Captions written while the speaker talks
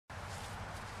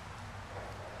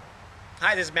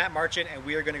Hi, this is Matt Marchant, and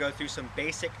we are going to go through some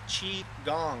basic Qi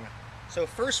Gong. So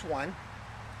first one,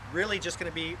 really just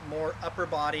going to be more upper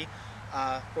body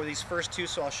for these first two,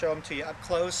 so I'll show them to you up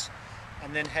close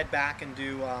and then head back and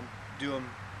do them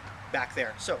back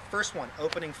there. So first one,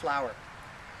 opening flower.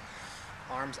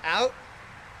 Arms out,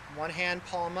 one hand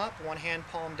palm up, one hand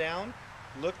palm down.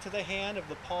 Look to the hand of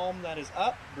the palm that is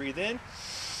up, breathe in.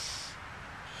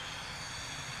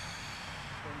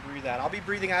 And breathe out. I'll be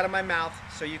breathing out of my mouth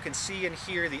so you can see and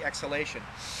hear the exhalation.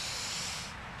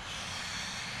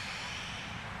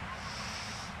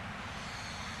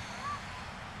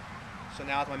 So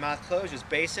now with my mouth closed, just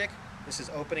basic. This is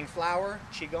opening flower,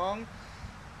 Qigong.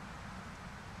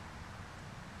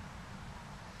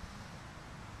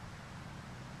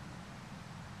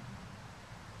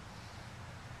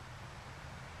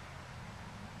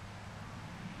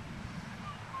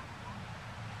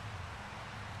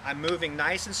 I'm moving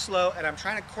nice and slow, and I'm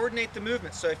trying to coordinate the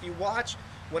movement. So if you watch,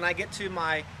 when I get to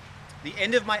the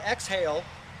end of my exhale,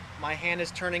 my hand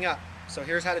is turning up. So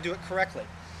here's how to do it correctly.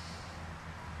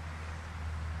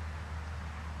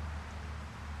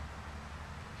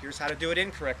 Here's how to do it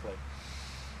incorrectly.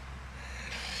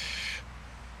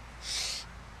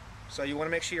 So you want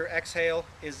to make sure your exhale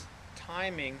is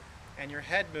timing and your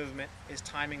head movement is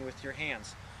timing with your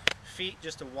hands. Feet,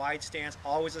 just a wide stance,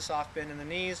 always a soft bend in the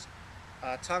knees.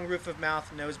 Tongue, roof of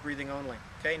mouth, nose breathing only.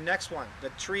 Okay, next one, the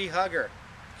tree hugger.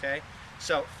 Okay,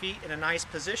 so feet in a nice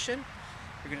position.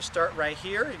 You're going to start right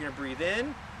here. You're going to breathe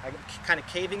in. I'm kind of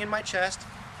caving in my chest.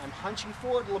 I'm hunching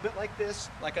forward a little bit like this,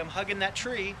 like I'm hugging that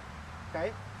tree.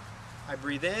 Okay, I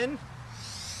breathe in,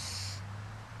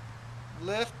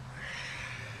 lift,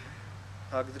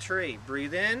 hug the tree.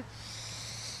 Breathe in.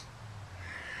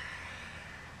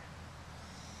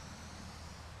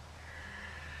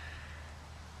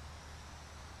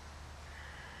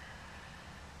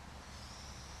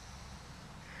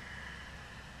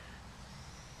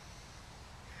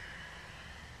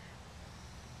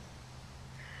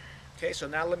 Okay, so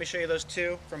now let me show you those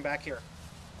two from back here.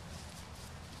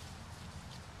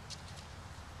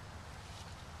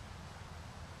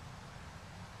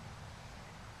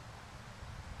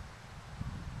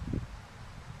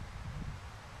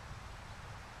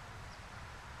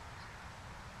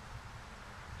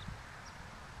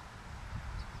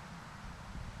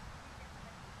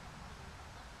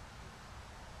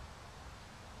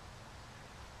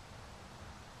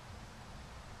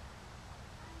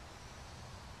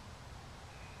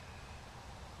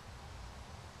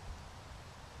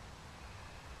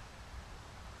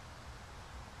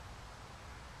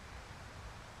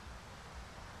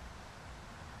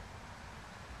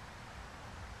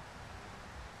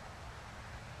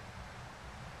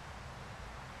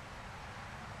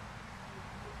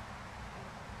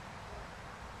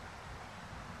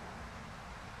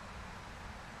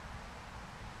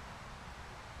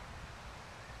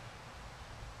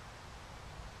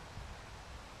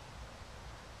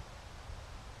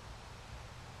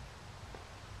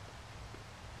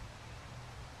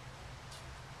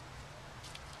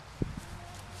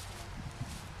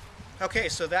 Okay,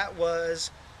 so that was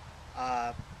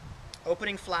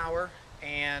opening flower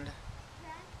and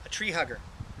a tree hugger.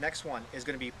 Next one is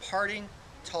going to be parting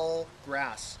tall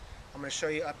grass. I'm going to show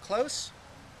you up close.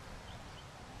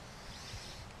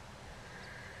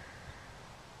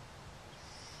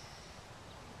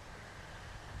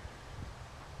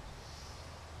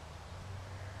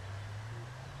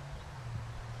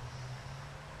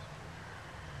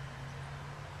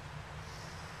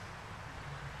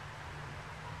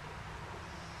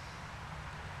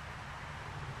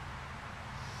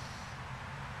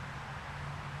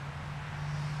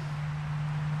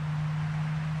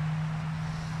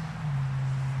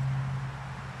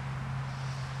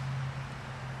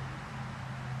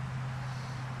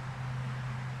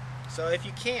 So if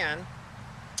you can,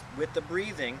 with the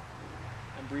breathing,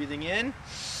 I'm breathing in.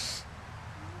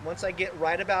 Once I get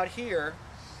right about here,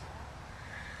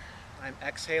 I'm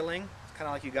exhaling. It's kind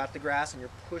of like you got the grass and you're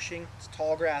pushing. It's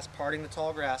tall grass, parting the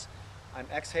tall grass. I'm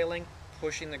exhaling,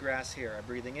 pushing the grass here. I'm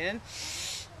breathing in,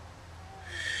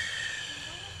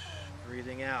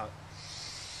 breathing out.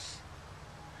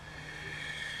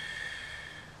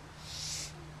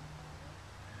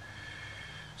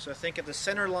 So think of the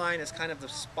center line as kind of the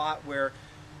spot where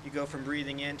you go from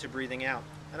breathing in to breathing out.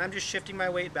 And I'm just shifting my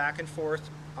weight back and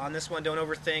forth. On this one, don't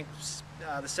overthink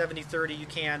the 70-30, you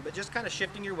can, but just kind of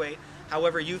shifting your weight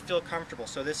however you feel comfortable.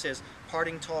 So this is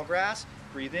parting tall grass,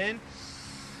 breathe in.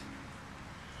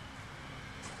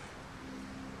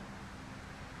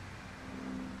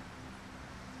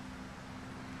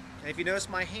 And if you notice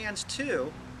my hands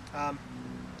too,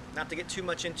 not to get too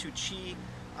much into Qi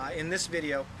in this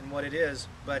video and what it is,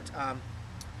 but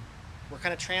we're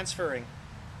kind of transferring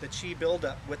the chi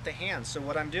buildup with the hands. So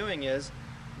what I'm doing is,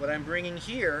 what I'm bringing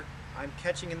here, I'm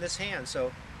catching in this hand.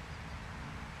 So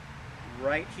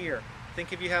right here,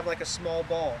 think if you have like a small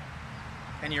ball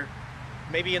and you're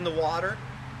maybe in the water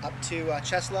up to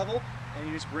chest level, and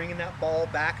you're just bringing that ball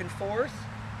back and forth,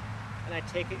 and I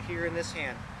take it here in this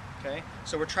hand. Okay,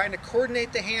 so we're trying to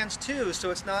coordinate the hands too, so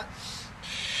it's not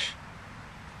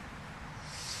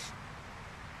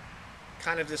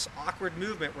kind of this awkward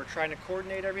movement. We're trying to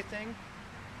coordinate everything,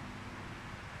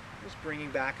 just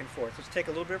bringing back and forth. Let's take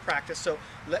a little bit of practice. So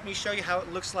let me show you how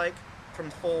it looks like from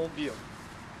full view.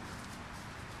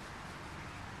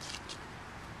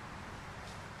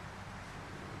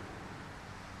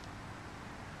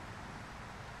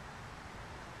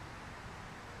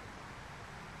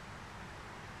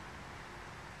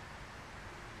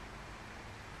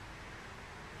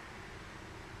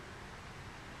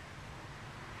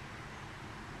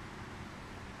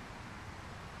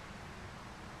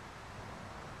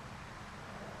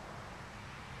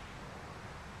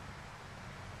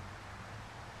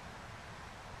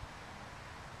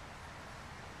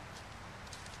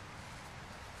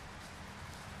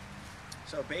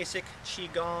 So basic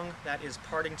Qigong, that is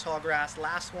parting tall grass.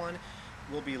 Last one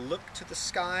will be look to the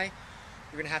sky.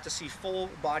 You're going to have to see full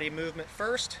body movement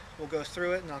first. We'll go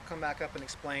through it and I'll come back up and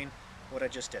explain what I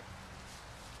just did.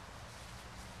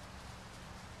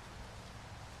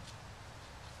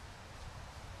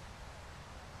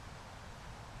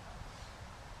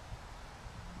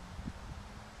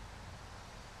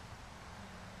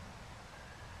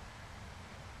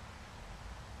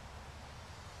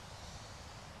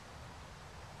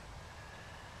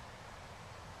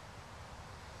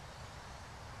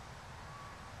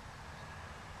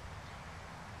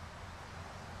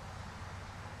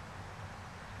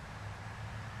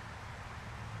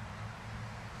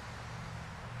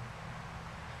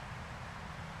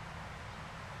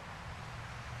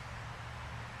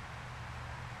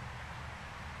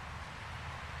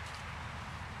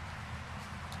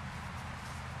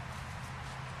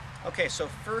 Okay, so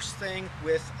first thing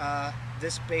with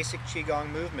this basic Qigong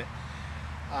movement,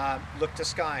 look to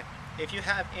sky. If you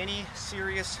have any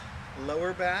serious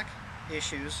lower back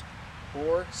issues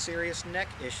or serious neck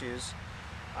issues,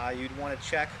 you'd want to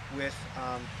check with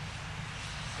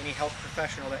any health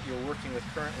professional that you're working with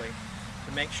currently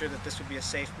to make sure that this would be a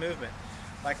safe movement.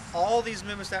 Like all these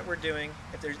movements that we're doing,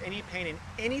 if there's any pain in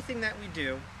anything that we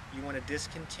do, you want to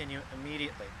discontinue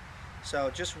immediately. So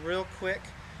just real quick,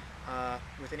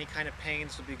 with any kind of pain,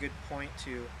 this would be a good point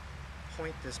to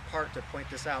point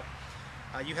this out.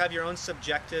 You have your own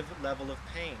subjective level of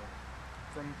pain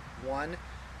from 1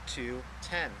 to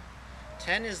 10.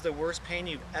 10 is the worst pain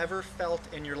you've ever felt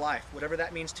in your life, whatever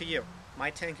that means to you. My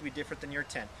 10 can be different than your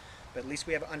 10, but at least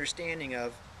we have an understanding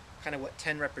of kind of what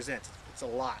 10 represents. It's a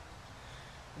lot.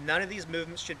 None of these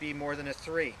movements should be more than a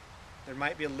 3. There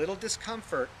might be a little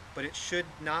discomfort, but it should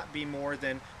not be more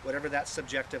than whatever that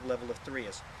subjective level of 3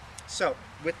 is. So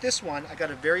with this one, I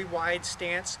got a very wide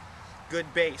stance, good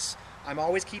base. I'm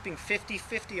always keeping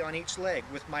 50-50 on each leg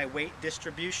with my weight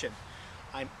distribution.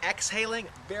 I'm exhaling,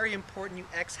 very important you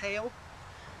exhale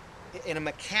in a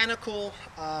mechanical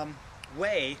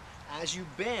way. As you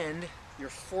bend, you're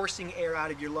forcing air out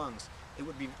of your lungs. It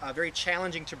would be very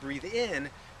challenging to breathe in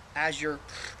as you're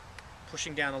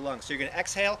pushing down the lungs. So you're going to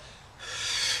exhale,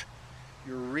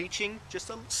 you're reaching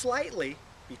just slightly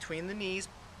between the knees,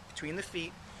 between the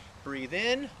feet. Breathe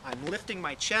in, I'm lifting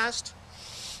my chest,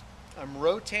 I'm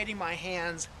rotating my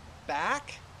hands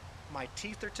back, my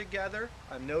teeth are together,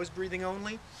 I'm nose breathing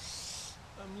only,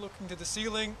 I'm looking to the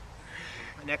ceiling,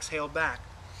 and exhale back.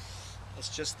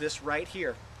 It's just this right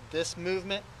here, this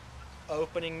movement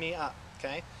opening me up,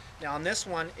 okay? Now on this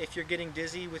one, if you're getting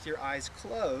dizzy with your eyes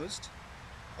closed,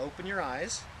 open your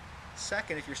eyes.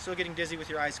 Second, if you're still getting dizzy with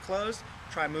your eyes closed,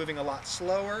 try moving a lot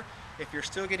slower. If you're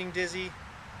still getting dizzy,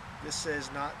 this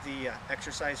is not the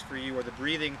exercise for you or the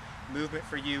breathing movement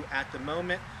for you at the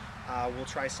moment. We'll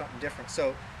try something different.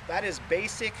 So that is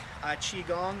basic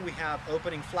Qigong. We have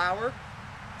opening flower,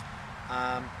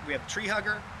 we have tree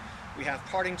hugger, we have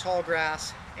parting tall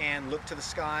grass, and look to the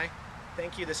sky.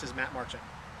 Thank you. This is Matt Marchant.